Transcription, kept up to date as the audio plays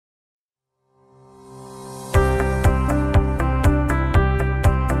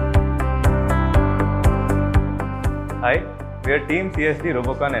We are Team CSD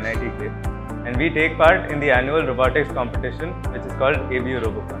Robocon NITK, and we take part in the annual robotics competition, which is called ABU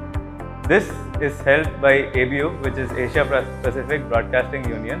Robocon. This is held by ABU, which is Asia Pacific Broadcasting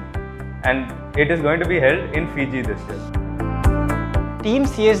Union, and it is going to be held in Fiji this year. Team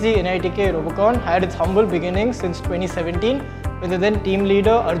CSD NITK Robocon had its humble beginnings since 2017 when the then team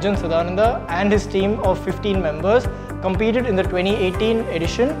leader Arjun Sadananda and his team of 15 members competed in the 2018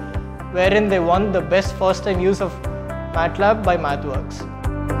 edition, wherein they won the best first-time use of MATLAB by MathWorks.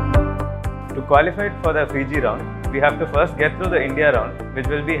 To qualify for the Fiji round, we have to first get through the India round, which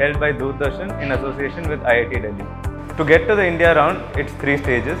will be held by Doordarshan in association with IIT Delhi. To get to the India round, it's 3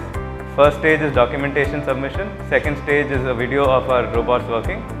 stages. First stage is documentation submission, second stage is a video of our robots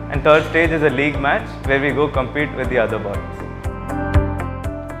working, and third stage is a league match where we go compete with the other bots.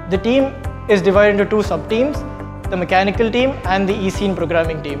 The team is divided into 2 sub-teams, the mechanical team and the e-scene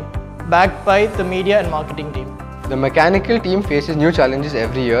programming team, backed by the media and marketing team. The mechanical team faces new challenges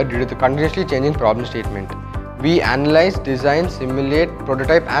every year due to the continuously changing problem statement. We analyze, design, simulate,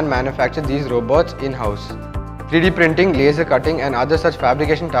 prototype and manufacture these robots in-house. 3D printing, laser cutting and other such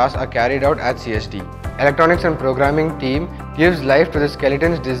fabrication tasks are carried out at CSD. Electronics and programming team gives life to the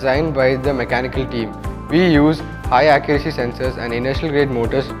skeletons designed by the mechanical team. We use high accuracy sensors and inertial grade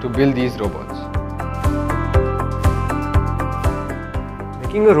motors to build these robots.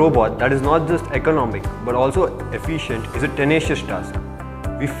 Making a robot that is not just economic but also efficient is a tenacious task.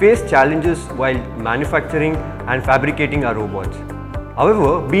 We face challenges while manufacturing and fabricating our robots.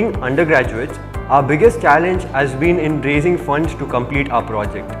 However, being undergraduates, our biggest challenge has been in raising funds to complete our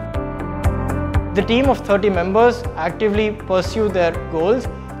project. The team of 30 members actively pursue their goals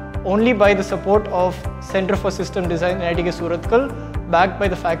only by the support of Center for System Design NITK Surathkal, backed by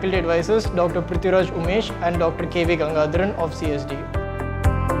the faculty advisors Dr. Prithviraj Umesh and Dr. KV Gangadharan of CSD.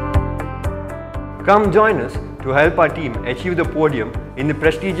 Come join us to help our team achieve the podium in the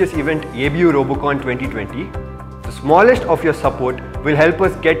prestigious event ABU Robocon 2020. The smallest of your support will help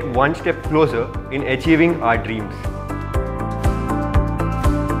us get one step closer in achieving our dreams.